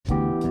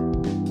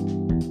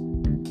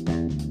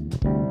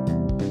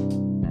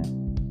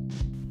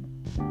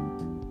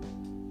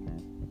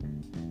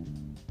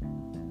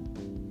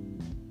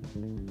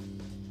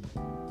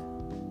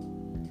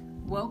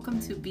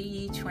to Be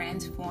Ye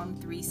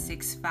Transformed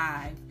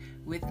 365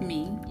 with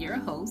me, your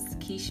host,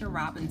 Keisha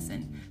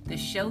Robinson, the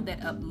show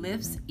that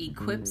uplifts,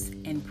 equips,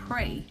 and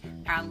pray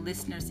our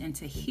listeners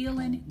into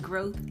healing,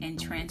 growth, and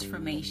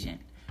transformation.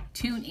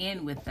 Tune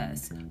in with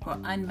us for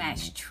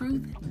unmatched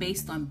truth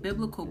based on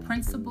biblical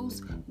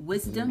principles,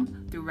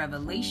 wisdom through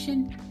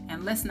revelation,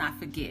 and let's not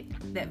forget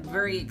that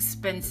very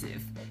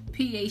expensive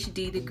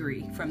PhD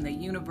degree from the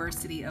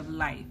University of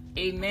Life.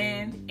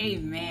 Amen.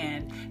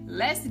 Amen.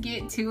 Let's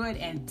get to it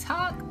and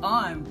talk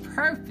on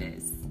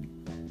purpose.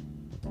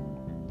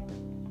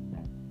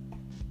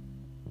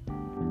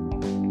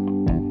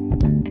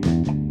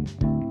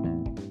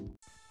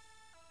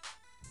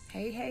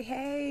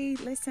 Hey,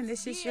 listen,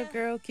 this is your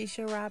girl,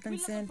 Keisha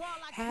Robinson.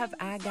 Have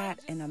I got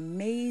an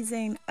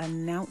amazing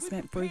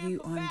announcement for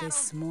you on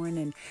this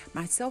morning.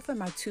 Myself and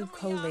my two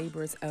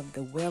co-laborers of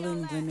the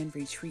Welling Women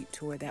Retreat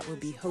Tour that will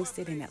be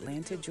hosted in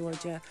Atlanta,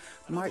 Georgia,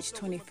 March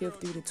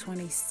 25th through the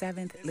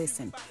 27th.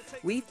 Listen,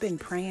 we've been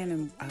praying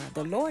and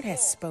the Lord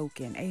has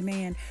spoken.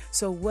 Amen.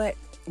 So what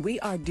we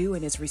are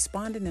doing is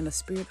responding in a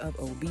spirit of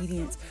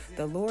obedience.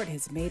 The Lord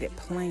has made it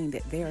plain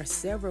that there are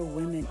several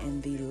women in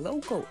the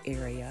local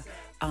area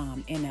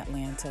in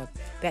Atlanta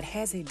that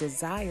has a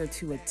desire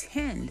to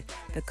attend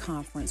the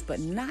conference, but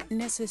not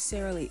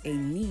necessarily a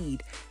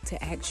need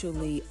to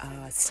actually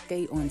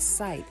stay on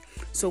site.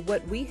 So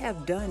what we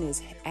have done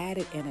is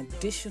added an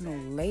additional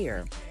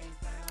layer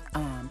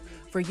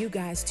for you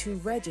guys to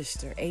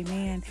register.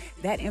 Amen.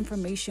 That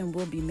information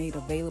will be made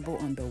available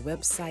on the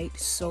website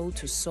Soul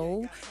to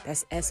Soul.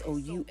 That's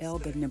SOUL,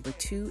 the number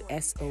 2,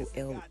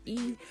 SOLE,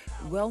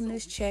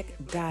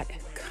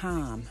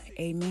 wellnesscheck.com.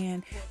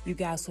 Amen. You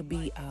guys will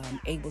be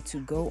able to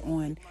go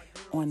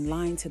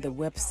online to the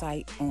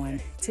website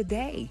on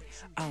today.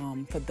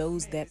 For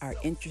those that are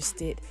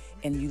interested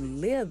and you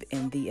live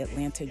in the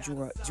Atlanta,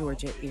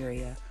 Georgia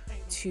area,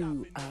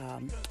 to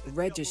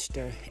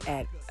register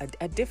at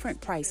a different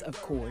price, of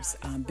course,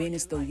 being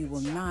as though you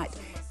will not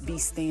be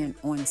staying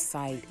on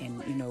site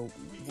and,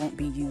 won't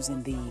be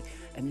using the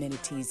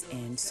amenities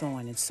and so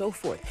on and so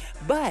forth.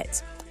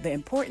 But the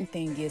important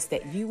thing is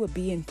that you will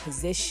be in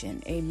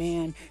position,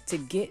 amen, to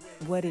get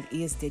what it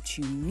is that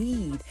you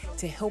need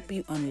to help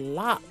you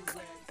unlock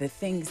the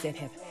things that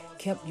have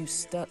kept you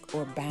stuck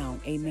or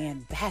bound.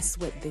 Amen. That's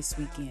what this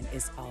weekend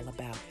is all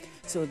about.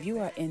 So if you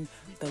are in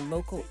the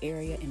local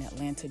area in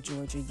Atlanta,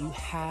 Georgia, you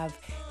have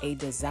a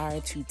desire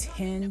to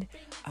attend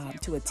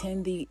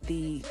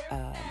the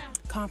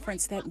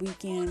conference that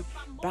weekend,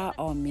 by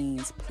all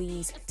means,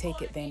 please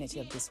take advantage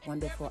of this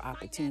wonderful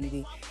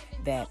opportunity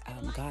that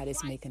God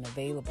is making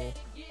available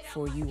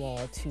for you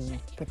all to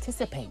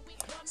participate.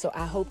 So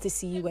I hope to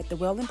see you at the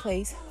Welling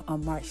Place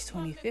on March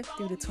 25th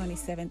through the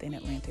 27th in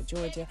Atlanta,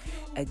 Georgia.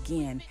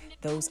 Again,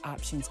 those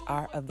options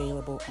are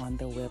available on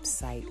the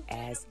website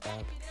as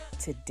of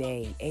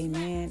today.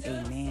 Amen,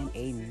 amen,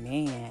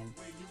 amen.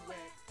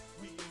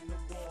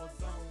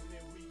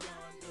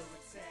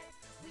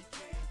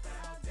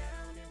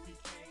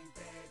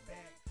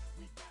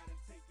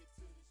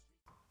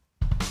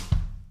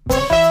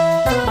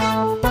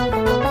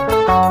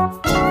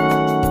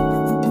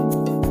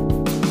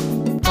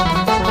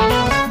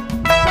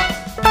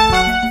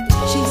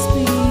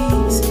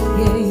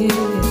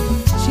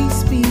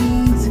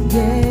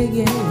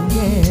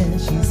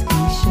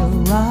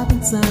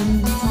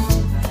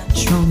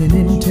 Strong and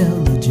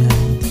intelligent,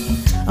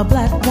 a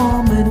black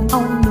woman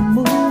on the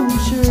move.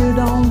 Sure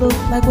don't look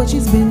like what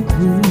she's been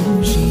through.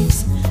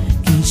 She's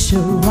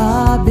Keisha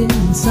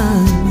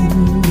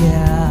Robinson,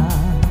 yeah.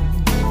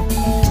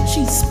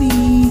 She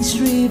speaks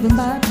driven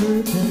by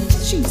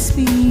purpose. She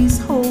speaks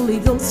Holy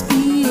Ghost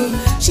feel.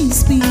 She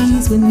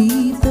speaks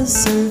beneath the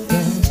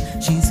surface.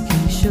 She's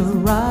Keisha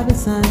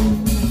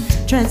Robinson,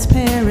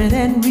 transparent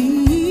and real.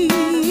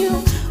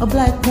 A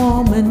black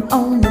woman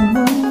on the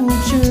move,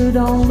 sure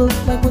don't look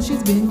like what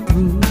she's been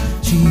through.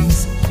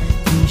 She's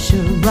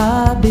Keisha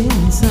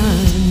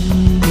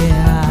Robinson,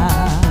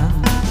 yeah.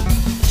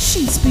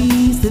 She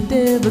speaks the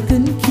devil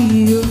couldn't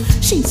kill.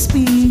 She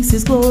speaks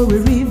his glory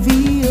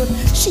revealed.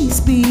 She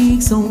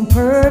speaks on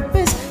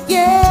purpose,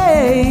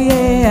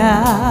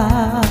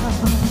 yeah.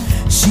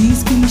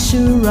 She's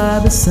Keisha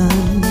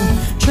Robinson,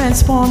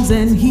 transforms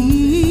and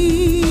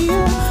heals.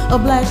 A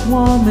black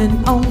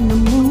woman on the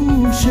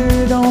move,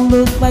 sure don't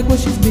look like what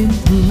she's been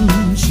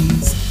through.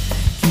 She's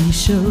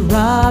Keisha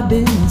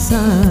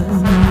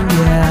Robinson,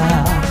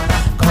 yeah.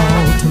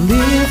 Called to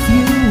lift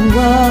you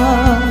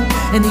up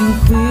and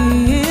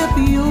equip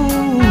you,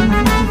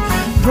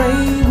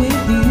 pray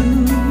with you,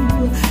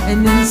 and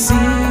then see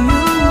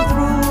you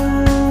through.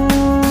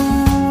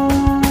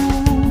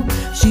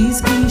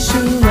 She's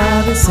Keisha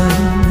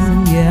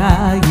Robinson,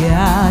 yeah.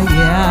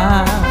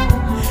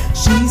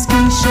 She's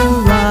Keisha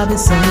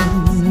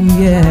Robinson,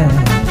 yeah.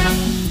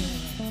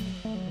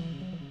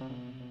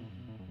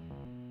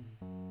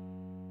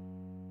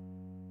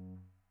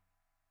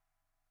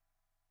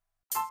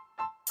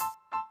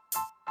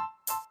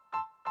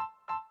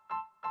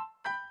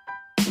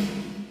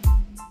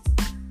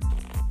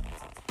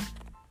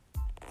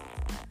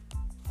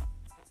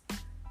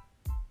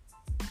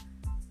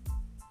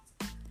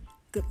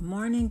 Good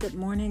morning, good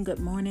morning, good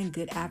morning,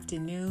 good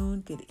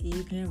afternoon, good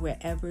evening,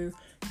 wherever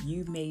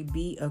you may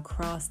be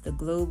across the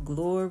globe.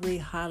 Glory,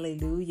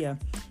 hallelujah.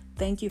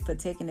 Thank you for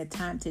taking the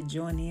time to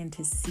join in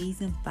to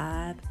season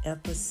 5,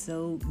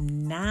 episode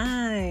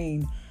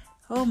 9.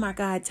 Oh my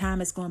God,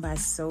 time is going by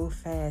so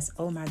fast.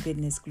 Oh my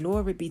goodness.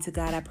 Glory be to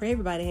God. I pray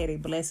everybody had a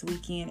blessed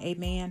weekend.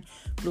 Amen.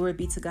 Glory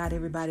be to God.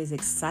 Everybody's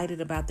excited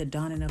about the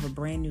dawning of a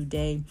brand new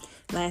day.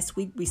 Last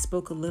week, we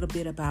spoke a little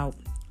bit about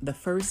the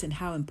first and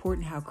how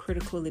important, how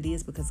critical it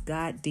is, because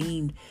God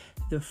deemed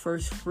the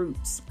first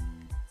fruits,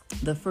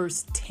 the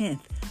first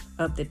tenth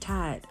of the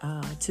tithe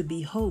to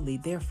be holy.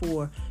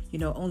 Therefore,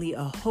 only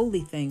a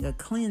holy thing, a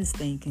cleansed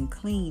thing can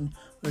clean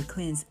or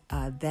cleanse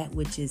that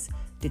which is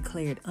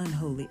declared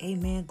unholy.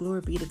 Amen.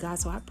 Glory be to God.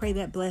 So I pray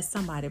that bless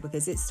somebody,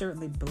 because it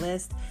certainly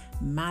blessed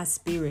my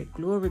spirit.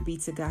 Glory be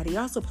to God. He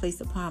also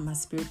placed upon my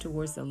spirit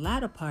towards the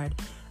latter part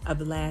of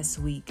last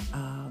week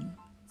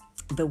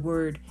the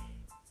word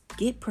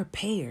get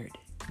prepared.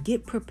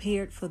 Get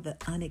prepared for the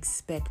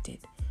unexpected.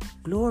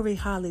 Glory,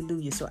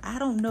 hallelujah. So I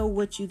don't know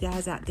what you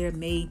guys out there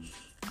may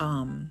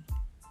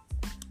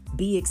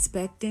be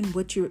expecting,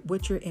 what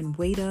you're in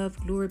wait of.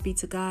 Glory be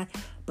to God.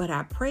 But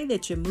I pray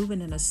that you're moving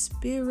in a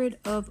spirit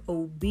of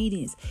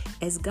obedience.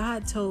 As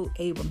God told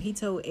Abram, he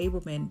told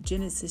Abram in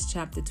Genesis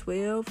chapter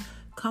 12,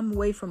 come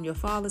away from your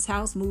father's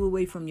house, move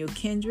away from your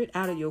kindred,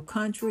 out of your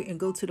country, and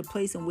go to the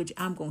place in which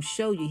I'm going to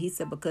show you. He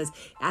said, because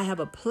I have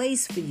a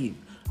place for you,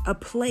 a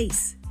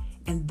place.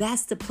 And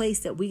that's the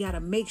place that we got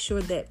to make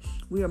sure that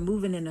we are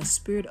moving in a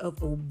spirit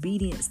of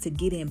obedience to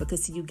get in.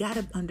 Because you got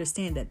to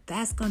understand that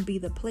that's going to be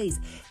the place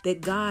that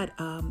God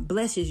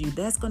blesses you.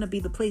 That's going to be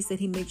the place that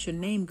he makes your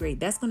name great.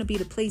 That's going to be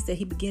the place that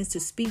he begins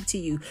to speak to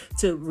you,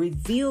 to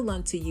reveal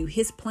unto you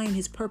his plan,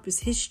 his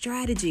purpose, his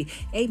strategy.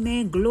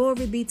 Amen.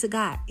 Glory be to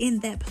God in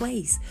that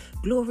place.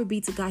 Glory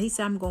be to God. He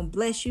said, I'm going to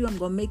bless you. I'm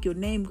going to make your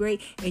name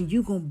great, and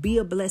you're going to be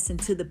a blessing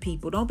to the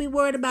people. Don't be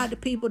worried about the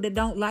people that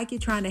don't like you,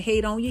 trying to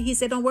hate on you. He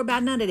said, don't worry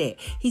about none of that.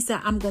 He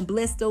said, I'm going to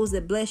bless those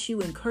that bless you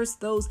and curse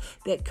those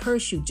that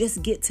curse you.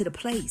 Just get to the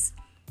place.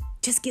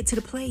 Just get to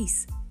the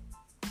place.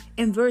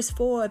 In verse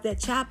 4 of that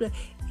chapter,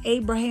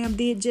 Abraham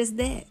did just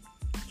that.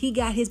 He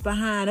got his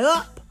behind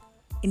up,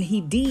 and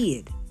he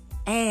did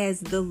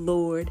as the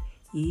Lord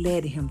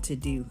led him to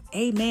do.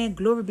 Amen.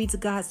 Glory be to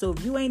God. So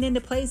if you ain't in the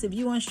place, if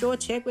you unsure,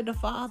 check with the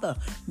Father.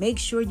 Make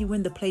sure you're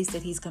in the place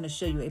that he's going to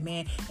show you.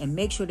 Amen. And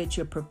make sure that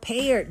you're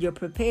prepared. You're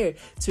prepared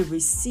to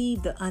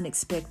receive the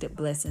unexpected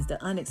blessings,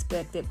 the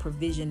unexpected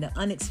provision, the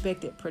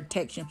unexpected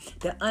protection,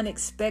 the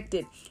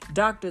unexpected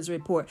doctor's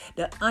report,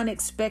 the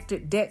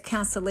unexpected debt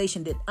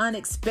cancellation, the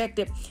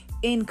unexpected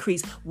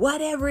increase,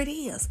 whatever it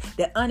is,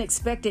 the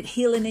unexpected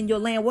healing in your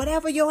land,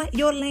 whatever your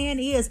land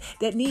is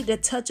that need the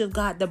touch of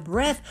God, the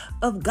breath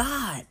of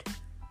God.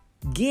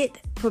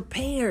 Get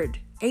prepared.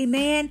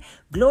 Amen.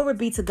 Glory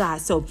be to God.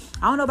 So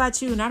I don't know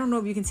about you, and I don't know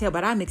if you can tell,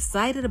 but I'm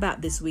excited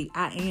about this week.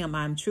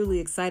 I'm truly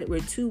excited.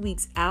 We're 2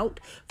 weeks out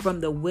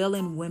from the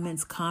Welling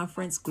Women's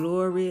Conference.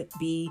 Glory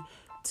be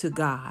to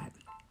God.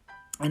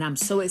 And I'm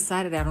so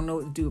excited. I don't know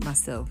what to do with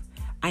myself.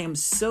 I am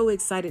so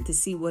excited to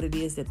see what it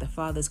is that the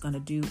Father is going to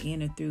do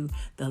in and through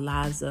the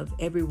lives of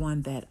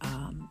everyone that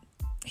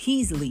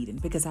he's leading,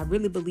 because I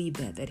really believe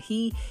that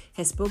he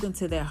has spoken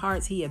to their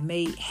hearts. He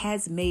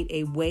has made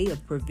a way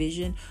of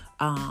provision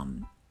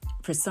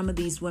for some of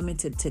these women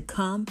to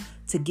come,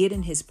 to get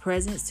in his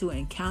presence, to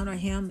encounter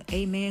him.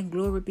 Amen.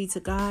 Glory be to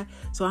God.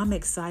 So I'm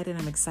excited.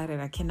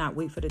 I cannot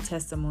wait for the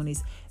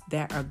testimonies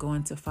that are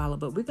going to follow.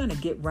 But we're going to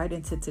get right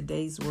into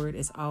today's word.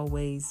 As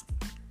always,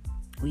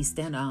 we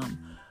stand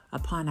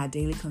upon our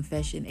daily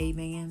confession.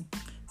 Amen.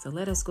 So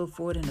let us go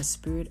forward in a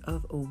spirit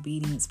of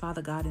obedience.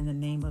 Father God, in the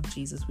name of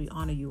Jesus, we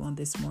honor you on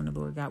this morning,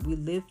 Lord God. We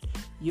lift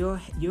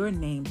your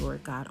name,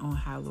 Lord God, on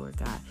high, Lord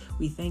God.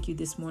 We thank you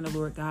this morning,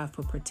 Lord God,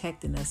 for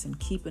protecting us and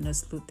keeping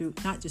us through,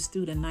 not just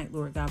through the night,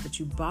 Lord God, but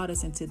you brought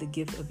us into the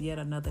gift of yet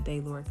another day,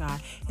 Lord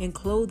God, and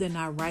clothed in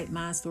our right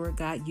minds, Lord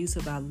God, use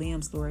of our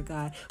limbs, Lord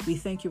God. We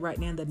thank you right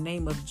now in the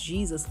name of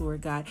Jesus,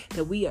 Lord God,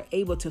 that we are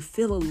able to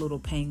feel a little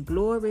pain.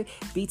 Glory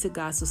be to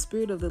God. So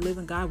Spirit of the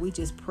living God, we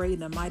just pray in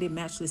the mighty,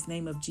 matchless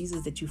name of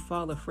Jesus that you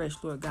fall afresh,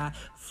 Lord God.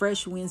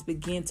 Fresh winds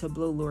begin to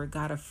blow, Lord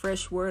God. A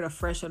fresh word, a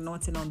fresh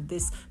anointing on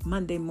this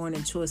Monday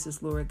morning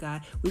choices, Lord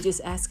God. We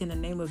just ask in the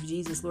name of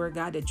Jesus, Lord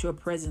God, that your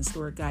presence,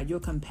 Lord God, your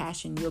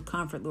compassion, your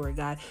comfort, Lord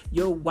God,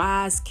 your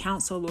wise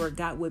counsel, Lord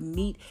God, would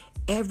meet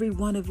every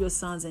one of your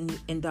sons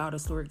and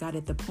daughters, Lord God,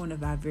 at the point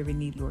of our very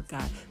need, Lord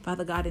God.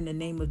 Father God, in the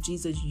name of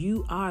Jesus,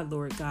 you are,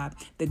 Lord God,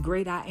 the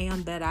great I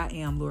am that I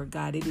am, Lord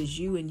God. It is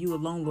you and you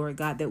alone, Lord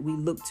God, that we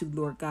look to,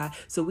 Lord God.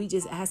 So we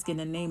just ask in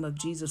the name of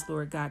Jesus,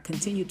 Lord God,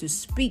 continue to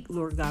speak,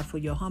 Lord God, for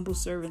your humble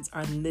servants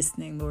are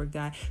listening, Lord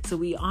God. So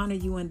we honor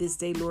you in this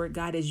day, Lord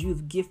God, as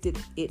you've gifted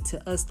it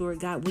to us, Lord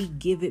God. We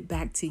give it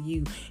back to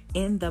you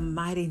in the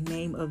mighty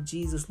name of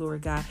Jesus,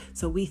 Lord God.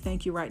 So we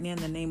thank you right now in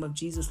the name of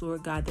Jesus,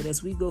 Lord God, that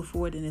as we go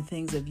forward in the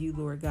things of you,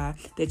 Lord God,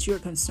 that you're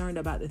concerned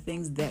about the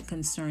things that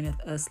concerneth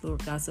us,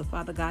 Lord God. So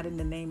Father God, in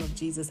the name of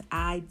Jesus,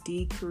 I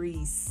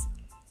decrease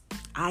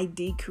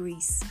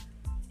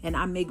and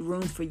I make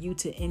room for you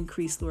to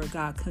increase, Lord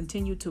God.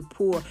 Continue to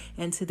pour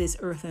into this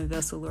earthen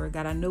vessel, Lord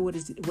God. I know what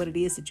it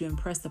is that you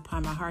impressed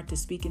upon my heart to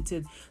speak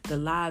into the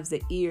lives,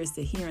 the ears,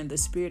 the hearing, the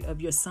spirit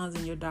of your sons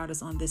and your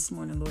daughters on this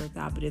morning, Lord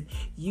God. But if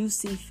you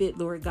see fit,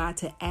 Lord God,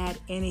 to add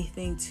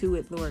anything to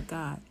it, Lord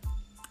God,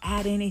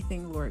 add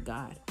anything, Lord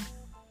God.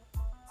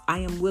 I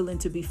am willing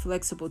to be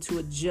flexible, to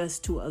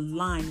adjust, to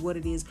align what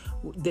it is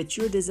that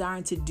you're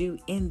desiring to do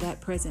in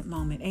that present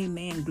moment.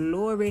 Amen.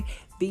 Glory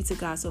be to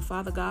God. So,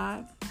 Father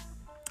God,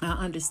 I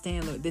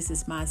understand, Lord, this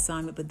is my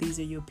assignment, but these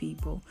are your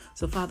people.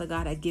 So, Father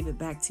God, I give it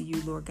back to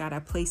you, Lord God. I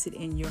place it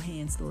in your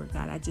hands, Lord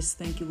God. I just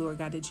thank you, Lord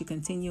God, that you're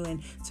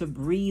continuing to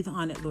breathe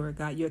on it, Lord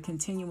God. You're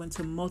continuing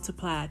to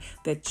multiply,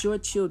 that your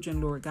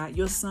children, Lord God,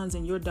 your sons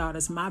and your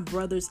daughters, my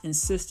brothers and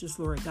sisters,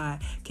 Lord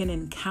God, can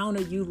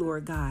encounter you,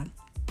 Lord God,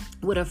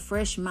 with a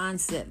fresh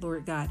mindset,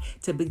 Lord God,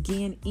 to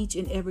begin each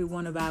and every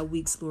one of our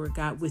weeks, Lord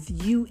God,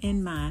 with you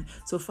in mind.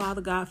 So, Father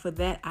God, for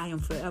that, I am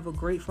forever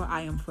grateful.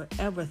 I am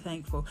forever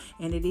thankful.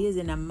 And it is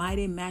in the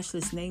mighty,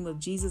 matchless name of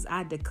Jesus,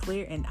 I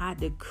declare and I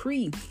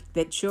decree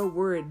that your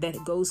word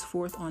that goes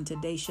forth on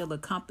today shall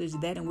accomplish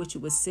that in which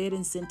it was said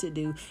and sent to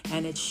do,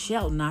 and it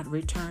shall not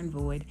return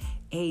void.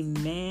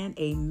 Amen,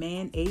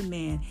 amen,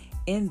 amen.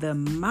 In the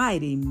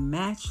mighty,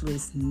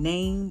 matchless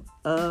name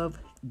of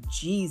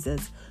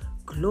Jesus.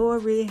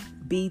 Glory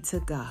be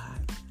to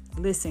God.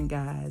 Listen,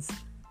 guys,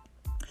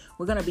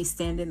 we're going to be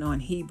standing on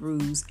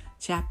Hebrews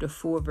chapter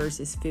 4,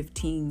 verses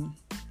 15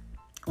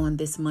 on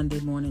this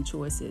Monday morning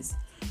choices.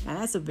 Now,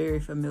 that's a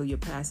very familiar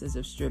passage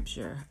of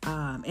scripture.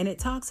 And it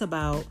talks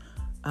about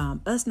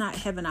us not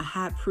having a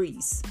high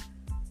priest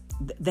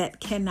that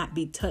cannot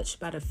be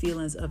touched by the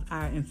feelings of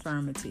our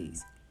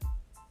infirmities.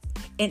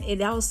 And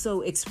it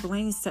also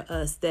explains to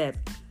us that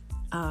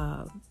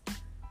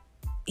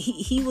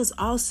He was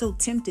also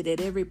tempted at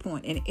every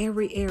point, in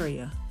every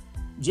area,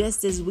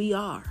 just as we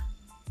are.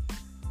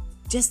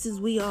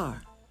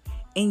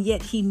 And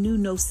yet he knew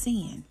no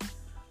sin.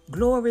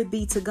 Glory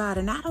be to God.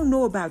 And I don't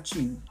know about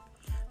you,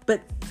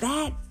 but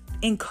that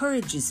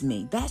encourages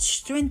me. That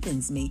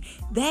strengthens me.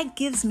 That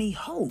gives me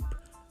hope.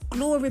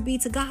 Glory be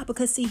to God.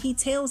 Because see, he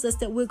tells us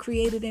that we're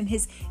created in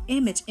his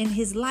image, in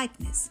his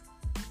likeness.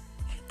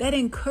 That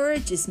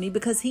encourages me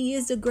because he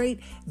is the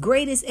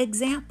greatest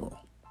example.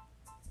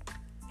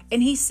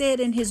 And he said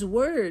in his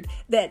word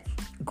that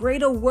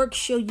greater works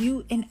shall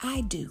you and I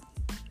do.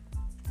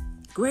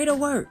 Greater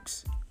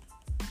works.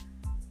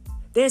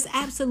 There's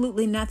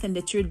absolutely nothing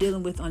that you're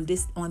dealing with on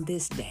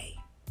this day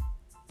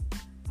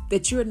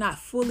that you're not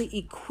fully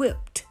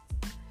equipped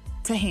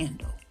to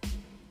handle.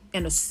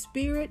 In a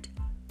spirit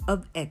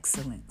of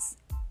excellence.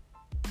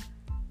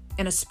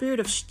 In a spirit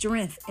of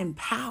strength and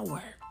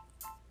power.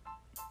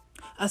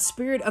 A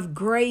spirit of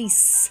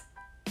grace.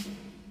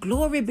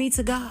 Glory be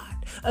to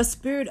God. A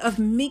spirit of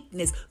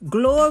meekness.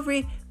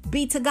 Glory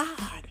be to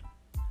God.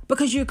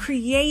 Because you're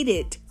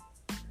created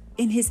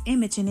in his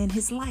image and in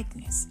his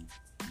likeness.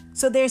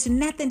 So there's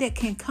nothing that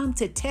can come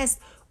to test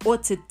or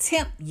to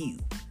tempt you.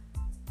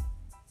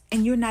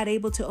 And you're not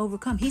able to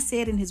overcome. He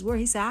said in his word,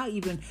 he said, I'll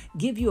even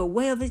give you a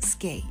way of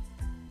escape.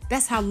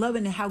 That's how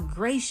loving and how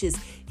gracious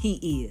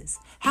he is.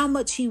 How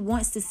much he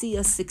wants to see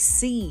us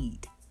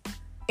succeed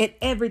at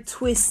every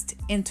twist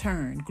and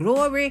turn.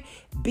 Glory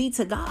be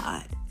to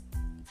God.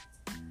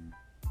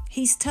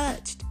 He's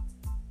touched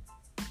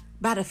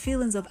by the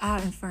feelings of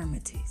our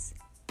infirmities.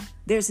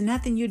 There's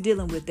nothing you're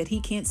dealing with that he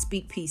can't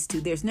speak peace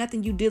to. There's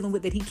nothing you're dealing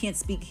with that he can't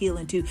speak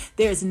healing to.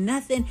 There's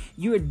nothing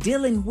you're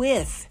dealing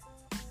with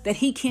that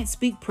he can't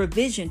speak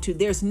provision to.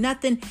 There's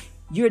nothing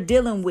you're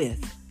dealing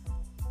with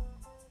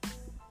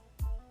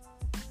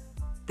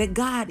that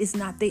God is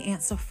not the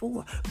answer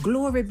for.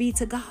 Glory be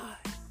to God.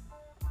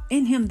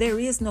 In him there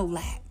is no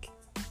lack.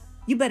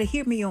 You better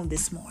hear me on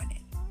this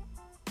morning.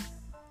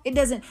 It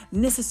doesn't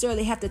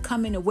necessarily have to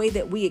come in a way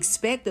that we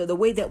expect or the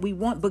way that we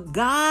want, but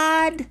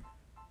God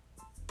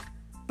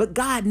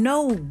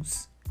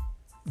knows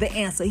the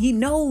answer. He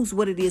knows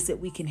what it is that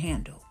we can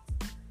handle.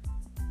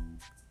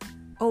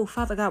 Oh,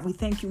 Father God, we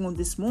thank you on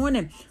this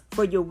morning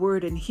for your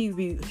word in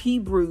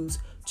Hebrews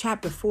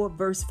chapter 4,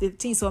 verse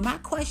 15. So my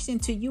question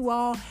to you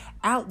all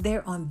out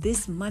there on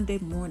this Monday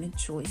morning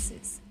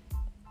choices,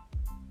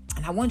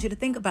 and I want you to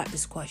think about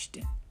this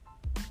question.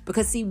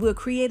 Because see, we're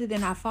created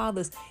in our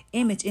Father's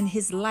image, in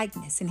his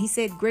likeness. And he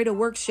said, greater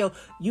works shall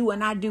you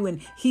and I do.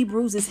 And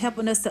Hebrews is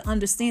helping us to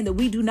understand that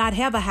we do not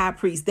have a high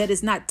priest that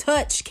is not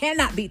touched,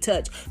 cannot be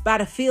touched by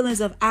the feelings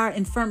of our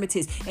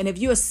infirmities. And if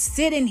you're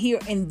sitting here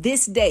in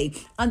this day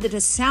under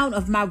the sound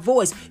of my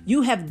voice,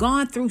 you have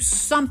gone through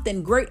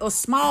something great or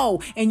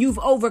small and you've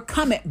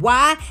overcome it.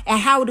 Why? And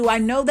how do I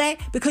know that?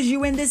 Because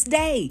you're in this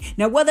day.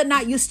 Now, whether or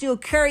not you're still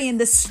carrying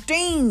the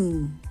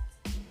sting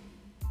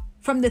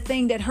from the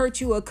thing that hurt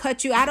you or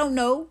cut you, I don't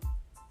know.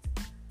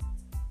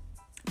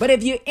 But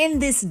if you're in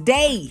this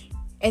day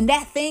and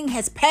that thing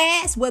has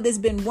passed, whether it's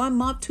been 1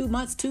 month, 2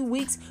 months, 2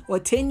 weeks, or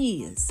 10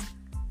 years,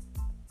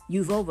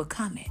 you've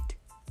overcome it.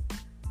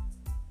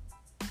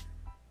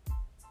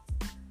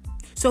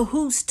 So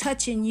who's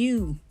touching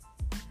you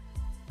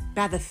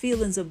by the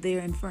feelings of their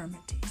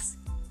infirmities?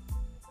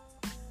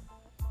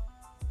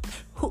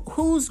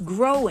 Who's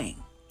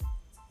growing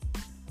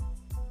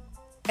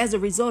as a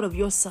result of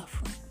your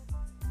suffering?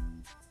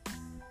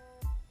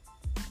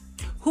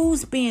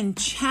 Who's being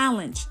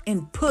challenged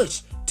and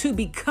pushed to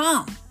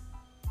become,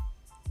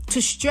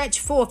 to stretch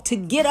forth, to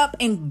get up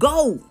and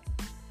go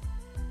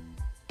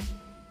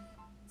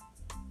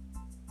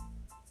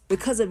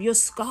because of your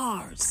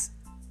scars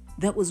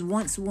that was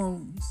once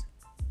wounds?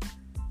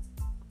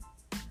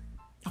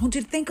 I want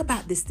you to think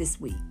about this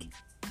week.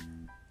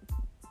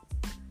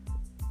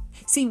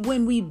 See,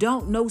 when we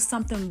don't know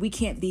something, we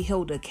can't be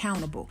held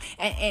accountable.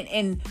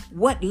 And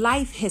what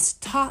life has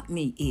taught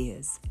me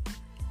is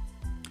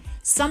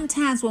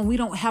sometimes when we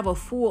don't have a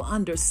full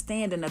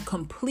understanding, a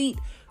complete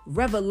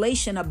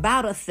revelation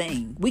about a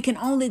thing, we can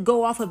only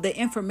go off of the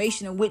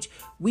information in which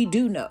we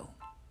do know.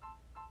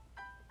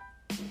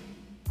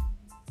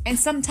 And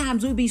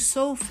sometimes we'll be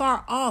so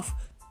far off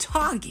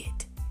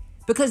target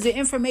because the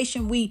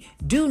information we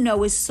do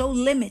know is so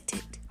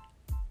limited.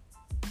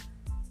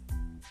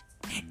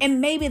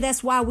 And maybe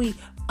that's why we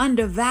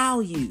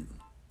undervalue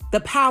the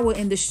power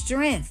and the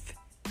strength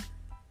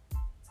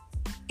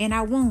in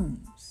our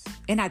wounds,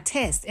 in our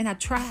tests, in our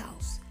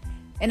trials,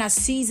 in our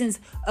seasons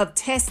of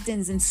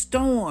testings and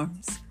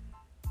storms.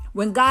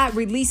 When God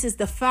releases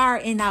the fire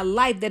in our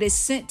life that is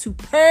sent to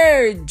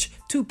purge,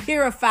 to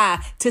purify,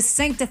 to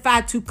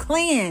sanctify, to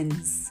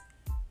cleanse,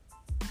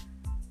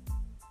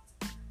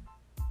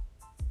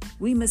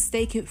 we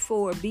mistake it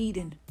for a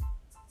beating.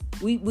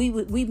 We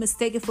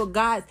mistake it for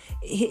God.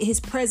 His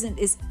presence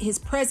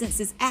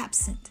is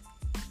absent.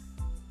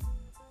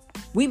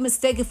 We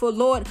mistake it for,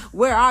 Lord,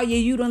 where are you?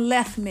 You done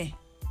left me.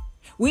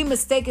 We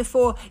mistake it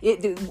for,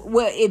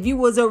 well, if you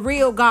was a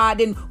real God,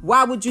 then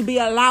why would you be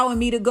allowing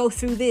me to go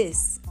through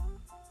this?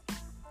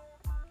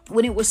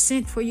 When it was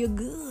sent for your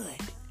good.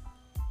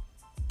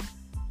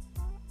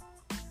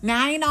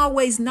 Now, I ain't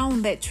always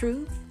known that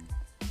truth.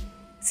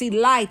 See,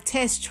 life,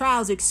 tests,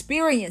 trials,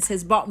 experience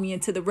has brought me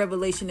into the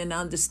revelation and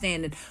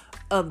understanding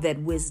of that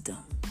wisdom.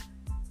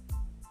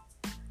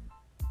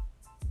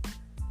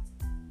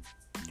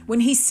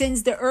 When he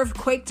sends the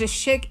earthquake to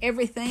shake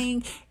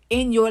everything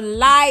in your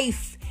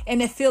life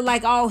and it feel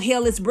like all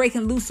hell is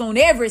breaking loose on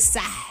every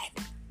side,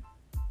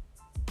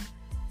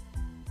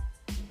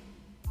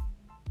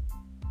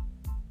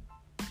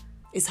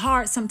 it's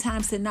hard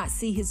sometimes to not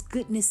see his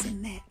goodness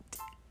in that.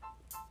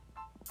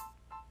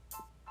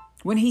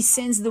 When he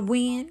sends the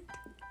wind,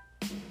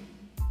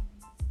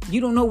 you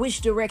don't know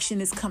which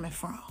direction it's coming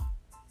from.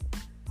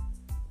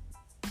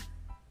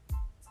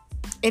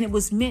 And it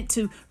was meant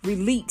to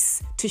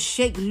release, to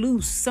shake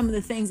loose some of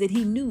the things that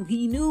he knew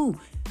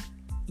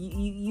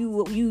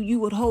you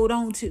would hold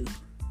on to.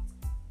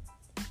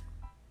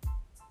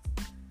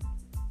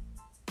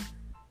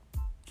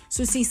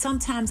 So see,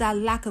 sometimes our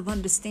lack of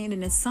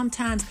understanding and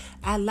sometimes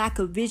our lack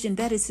of vision,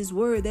 that is his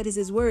word. That is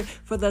his word.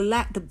 For the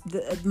lack,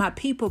 my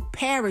people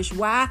perish.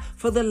 Why?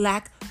 For the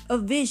lack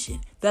of vision,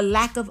 the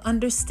lack of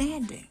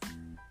understanding.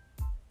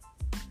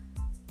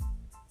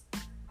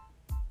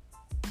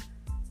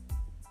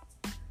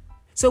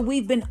 So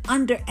we've been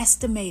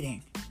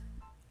underestimating,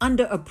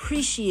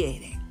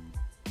 underappreciating,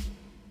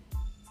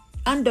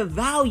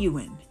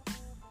 undervaluing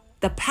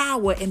the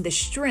power and the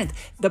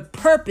strength, the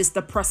purpose,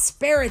 the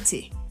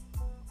prosperity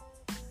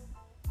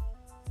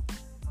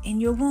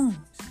in your wounds.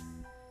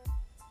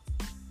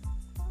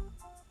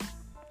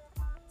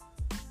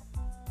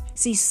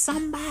 See,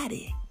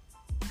 somebody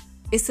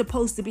is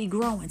supposed to be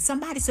growing.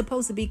 Somebody's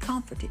supposed to be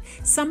comforted.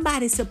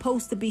 Somebody's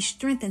supposed to be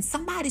strengthened.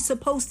 Somebody's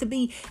supposed to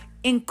be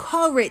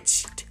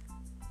encouraged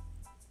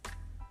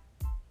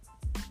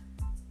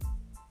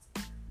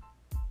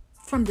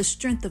from the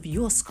strength of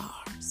your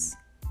scars.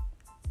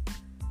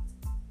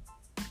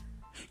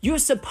 You're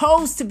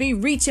supposed to be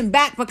reaching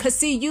back because,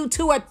 see, you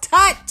too are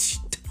touched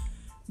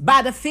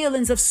by the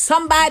feelings of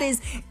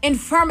somebody's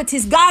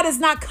infirmities. God is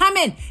not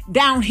coming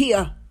down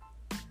here.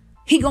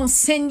 He gonna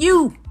send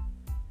you.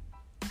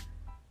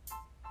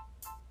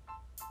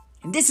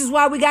 And this is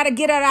why we got to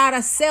get out of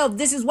ourselves.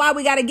 This is why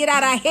we got to get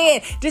out of our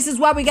head. This is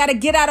why we got to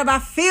get out of our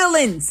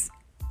feelings.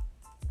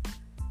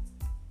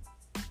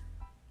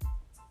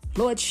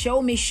 Lord,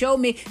 show me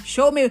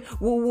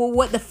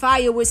what the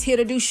fire was here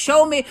to do.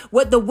 Show me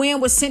what the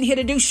wind was sent here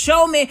to do.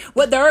 Show me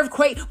what the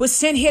earthquake was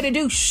sent here to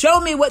do. Show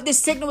me what this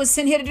sickness was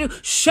sent here to do.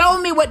 Show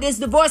me what this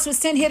divorce was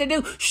sent here to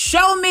do.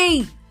 Show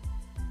me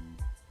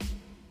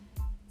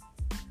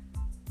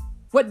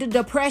what the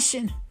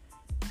depression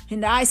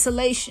and the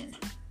isolation,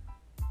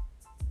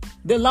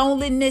 the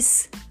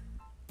loneliness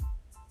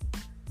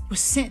was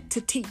sent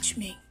to teach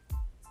me.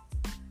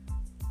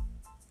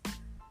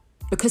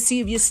 Because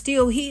see, if you're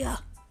still here,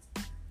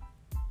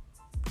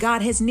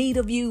 God has need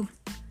of you.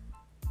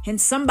 And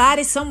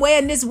somebody somewhere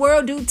in this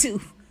world do too.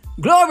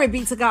 Glory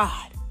be to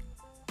God.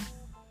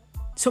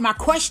 So my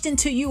question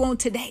to you on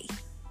today.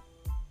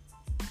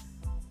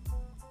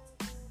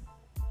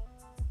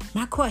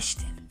 My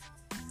question.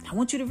 I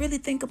want you to really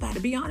think about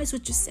it. Be honest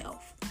with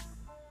yourself.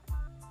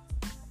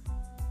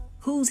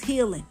 Who's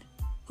healing?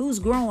 Who's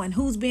growing?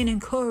 Who's being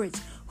encouraged?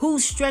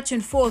 Who's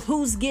stretching forth?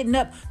 Who's getting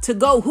up to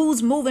go?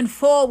 Who's moving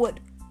forward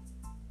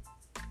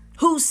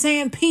Who's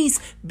saying, peace,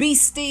 be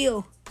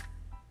still?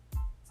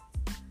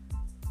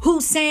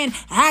 Who's saying,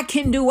 I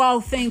can do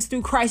all things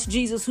through Christ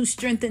Jesus who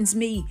strengthens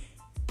me?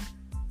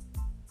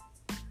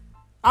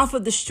 Offer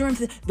the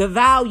strength, the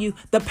value,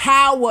 the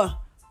power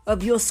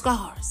of your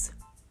scars.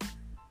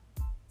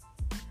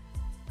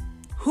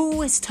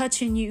 Who is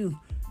touching you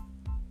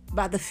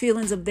by the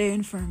feelings of their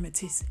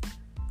infirmities?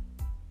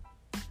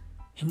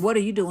 And what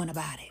are you doing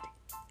about it?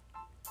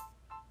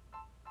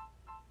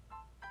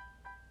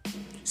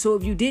 So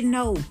if you didn't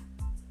know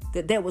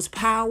that there was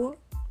power,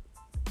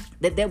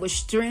 that there was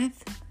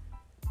strength,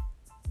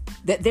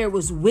 that there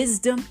was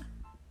wisdom,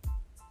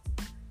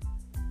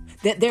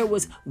 that there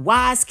was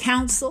wise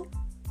counsel,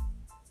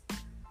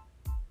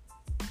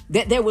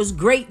 that there was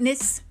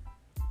greatness,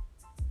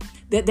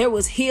 that there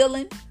was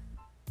healing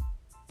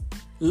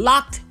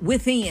locked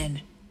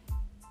within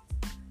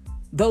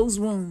those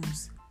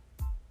wounds.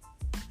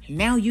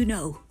 Now you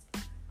know.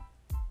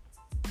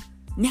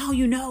 Now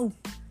you know.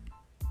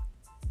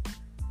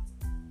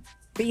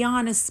 Be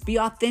honest, be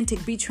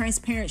authentic, be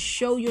transparent.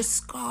 Show your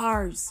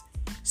scars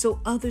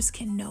so others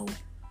can know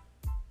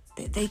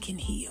that they can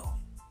heal.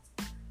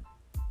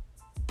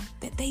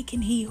 That they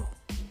can heal.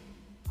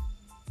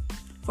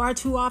 Far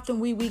too often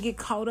we get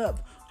caught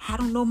up. I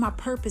don't know my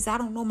purpose. I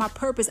don't know my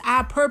purpose.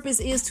 Our purpose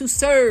is to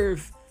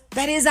serve.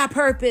 That is our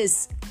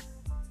purpose.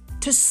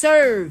 To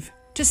serve.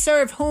 To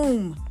serve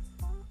whom?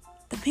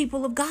 The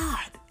people of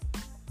God.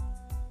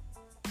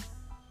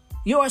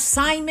 Your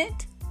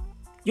assignment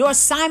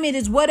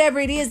is whatever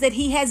it is that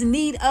he has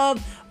need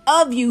of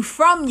you,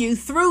 from you,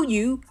 through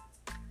you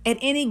at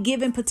any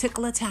given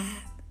particular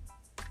time.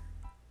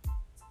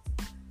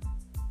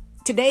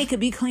 Today it could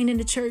be cleaning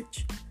the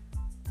church.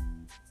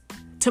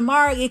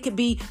 Tomorrow it could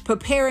be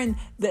preparing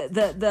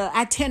the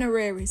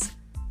itineraries.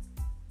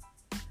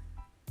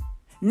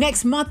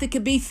 Next month it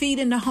could be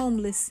feeding the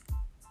homeless.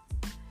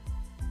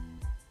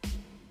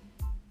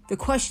 The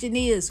question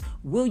is,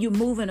 will you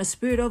move in a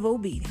spirit of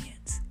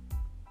obedience?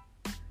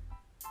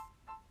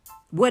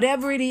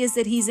 Whatever it is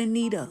that he's in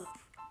need of,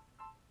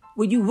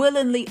 will you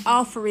willingly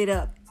offer it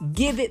up,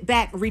 give it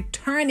back,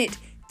 return it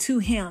to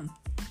him?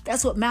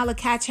 That's what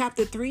Malachi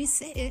chapter 3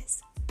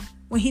 says.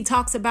 When he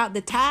talks about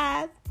the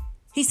tithe,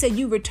 he said,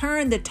 you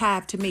return the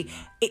tithe to me.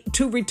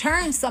 To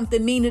return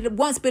something meaning it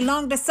once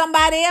belonged to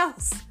somebody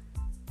else.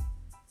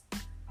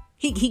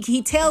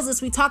 He tells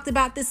us, we talked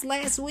about this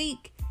last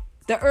week.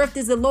 The earth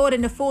is the Lord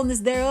and the fullness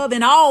thereof,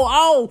 and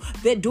all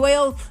that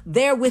dwell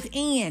there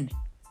within.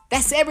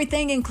 That's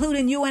everything,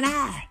 including you and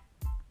I.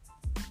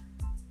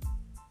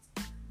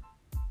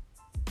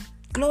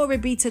 Glory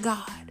be to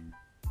God.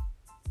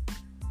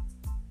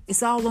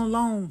 It's all on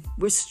loan.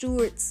 We're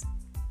stewards.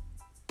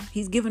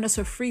 He's given us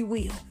a free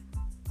will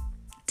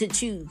to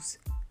choose.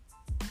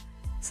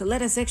 So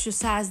let us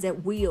exercise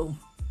that will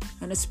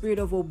and a spirit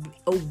of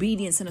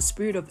obedience and a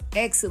spirit of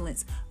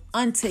excellence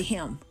unto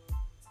him.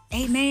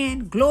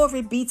 Amen.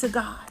 Glory be to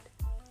God.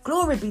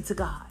 Glory be to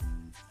God.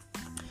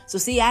 So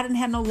see, I didn't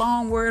have no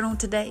long word on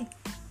today.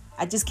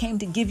 I just came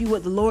to give you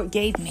what the Lord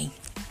gave me.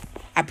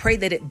 I pray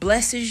that it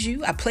blesses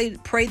you. I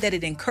pray that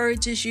it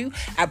encourages you.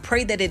 I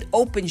pray that it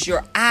opens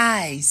your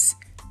eyes,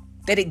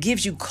 that it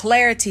gives you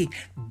clarity,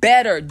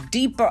 better,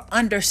 deeper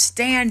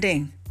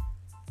understanding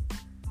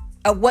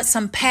of what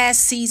some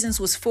past seasons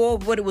was for,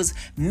 what it was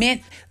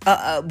meant,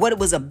 what it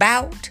was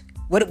about,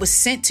 what it was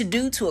sent to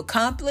do, to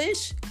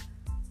accomplish.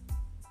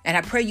 And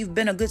I pray you've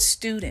been a good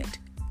student.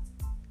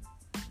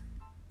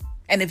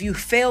 And if you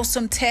fail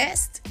some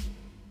test,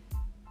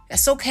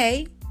 that's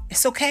okay.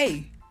 It's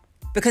okay.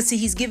 Because see,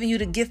 he's giving you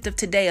the gift of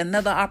today,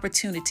 another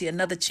opportunity,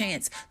 another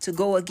chance to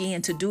go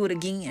again, to do it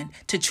again,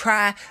 to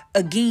try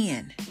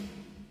again.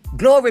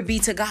 Glory be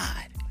to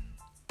God.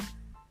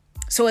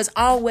 So as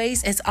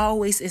always,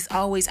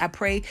 I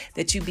pray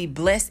that you be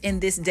blessed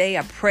in this day.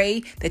 I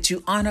pray that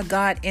you honor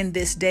God in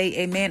this day.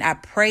 Amen. I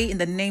pray in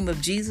the name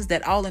of Jesus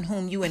that all in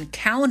whom you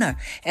encounter,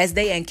 as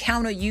they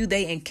encounter you,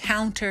 they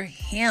encounter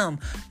him.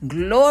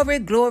 Glory,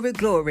 glory,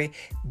 glory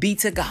be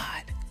to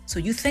God. So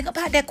you think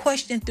about that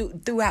question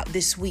throughout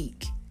this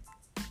week.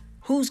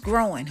 Who's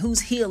growing?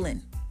 Who's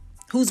healing?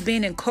 Who's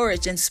being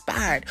encouraged,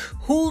 inspired?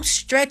 Who's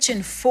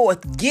stretching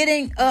forth,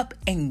 getting up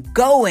and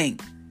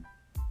going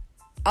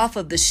off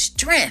of the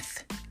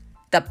strength,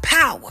 the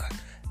power,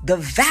 the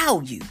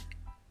value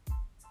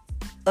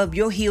of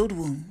your healed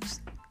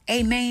wounds?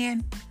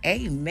 Amen.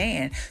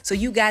 Amen. So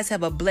you guys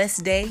have a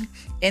blessed day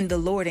in the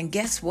Lord. And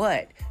guess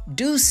what?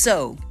 Do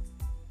so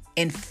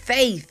in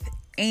faith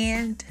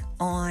and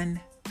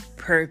on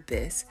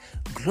purpose.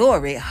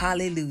 Glory.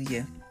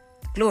 Hallelujah.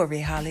 Glory.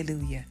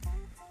 Hallelujah.